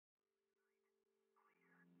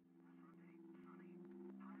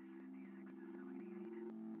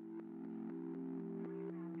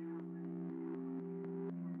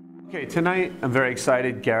Okay, tonight I'm very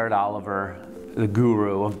excited. Garrett Oliver, the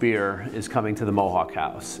guru of beer, is coming to the Mohawk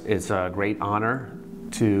House. It's a great honor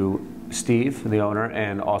to Steve, the owner,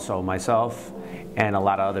 and also myself, and a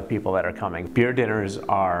lot of other people that are coming. Beer dinners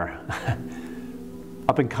are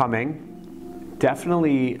up and coming,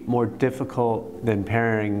 definitely more difficult than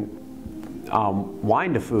pairing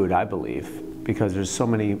wine to food, I believe, because there's so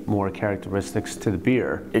many more characteristics to the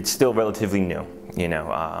beer. It's still relatively new, you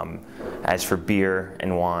know. As for beer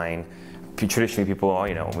and wine, traditionally people,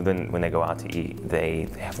 you know, when they go out to eat, they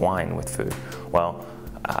have wine with food. Well,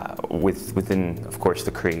 within, of course,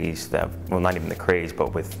 the craze, well, not even the craze,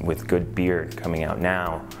 but with good beer coming out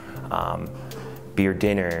now, beer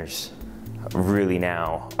dinners really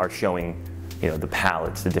now are showing, you know, the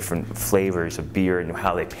palates, the different flavors of beer and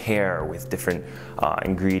how they pair with different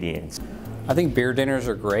ingredients. I think beer dinners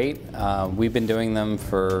are great. We've been doing them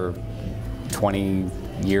for 20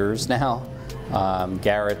 years now.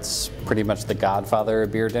 Garrett's pretty much the godfather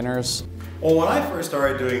of beer dinners. Well, when I first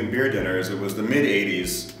started doing beer dinners, it was the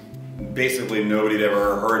mid-'80s. Basically, nobody had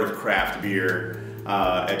ever heard of craft beer,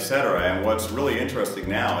 etc. And what's really interesting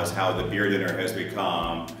now is how the beer dinner has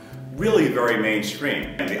become really very mainstream.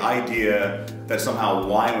 And the idea that somehow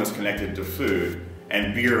wine was connected to food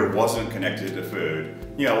and beer wasn't connected to food,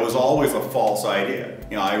 you know, was always a false idea.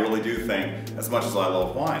 You know, I really do think, as much as I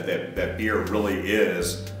love wine, that beer really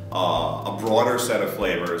is a broader set of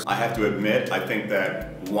flavors. I have to admit, I think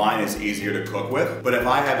that wine is easier to cook with, but if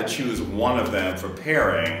I had to choose one of them for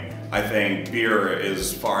pairing, I think beer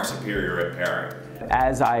is far superior at pairing.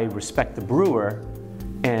 As I respect the brewer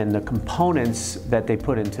and the components that they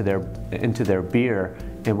put into their beer,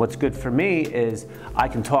 and what's good for me is I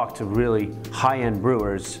can talk to really high-end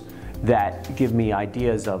brewers that give me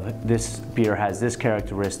ideas of this beer has this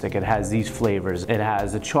characteristic, it has these flavors, it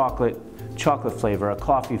has a chocolate flavor, a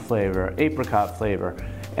coffee flavor, apricot flavor,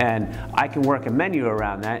 and I can work a menu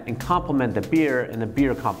around that and complement the beer, and the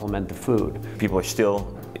beer complement the food. People are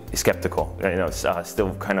still skeptical, you know,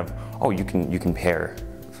 still kind of, oh, you can pair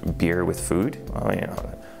beer with food? Oh, you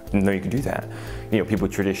know, no, you can do that. You know, people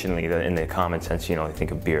traditionally, in the common sense, you know, they think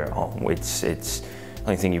of beer, oh, it's the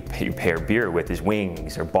only thing you pair beer with is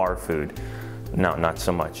wings or bar food. No, not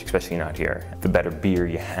so much, especially not here. The better beer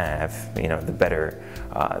you have, you know, the better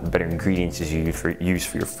ingredients you use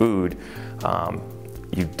for your food,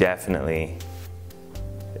 you definitely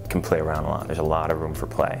can play around a lot. There's a lot of room for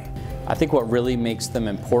play. I think what really makes them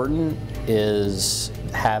important is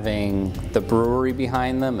having the brewery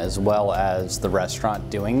behind them as well as the restaurant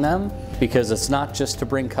doing them, because it's not just to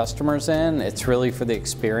bring customers in, it's really for the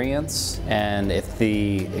experience. And if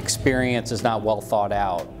the experience is not well thought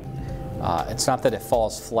out, it's not that it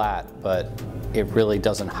falls flat, but it really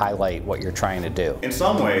doesn't highlight what you're trying to do. In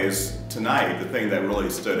some ways, tonight, the thing that really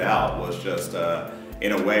stood out was just,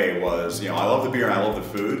 in a way, was, you know, I love the beer and I love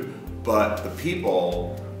the food, but the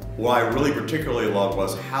people, what I really particularly loved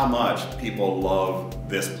was how much people love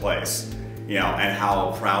this place, you know, and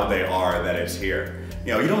how proud they are that it's here.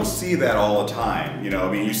 You know, you don't see that all the time, you know,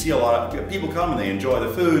 I mean, you see a lot of people come and they enjoy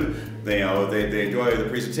the food, they enjoy the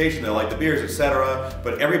presentation, they like the beers, etc.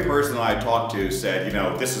 But every person I talked to said, you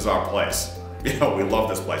know, this is our place. You know, we love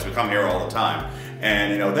this place. We come here all the time.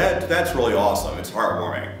 And, you know, that's really awesome. It's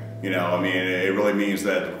heartwarming. You know, I mean, it really means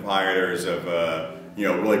that the proprietors have, you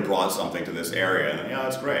know, really brought something to this area. And, you know,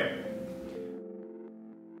 it's great.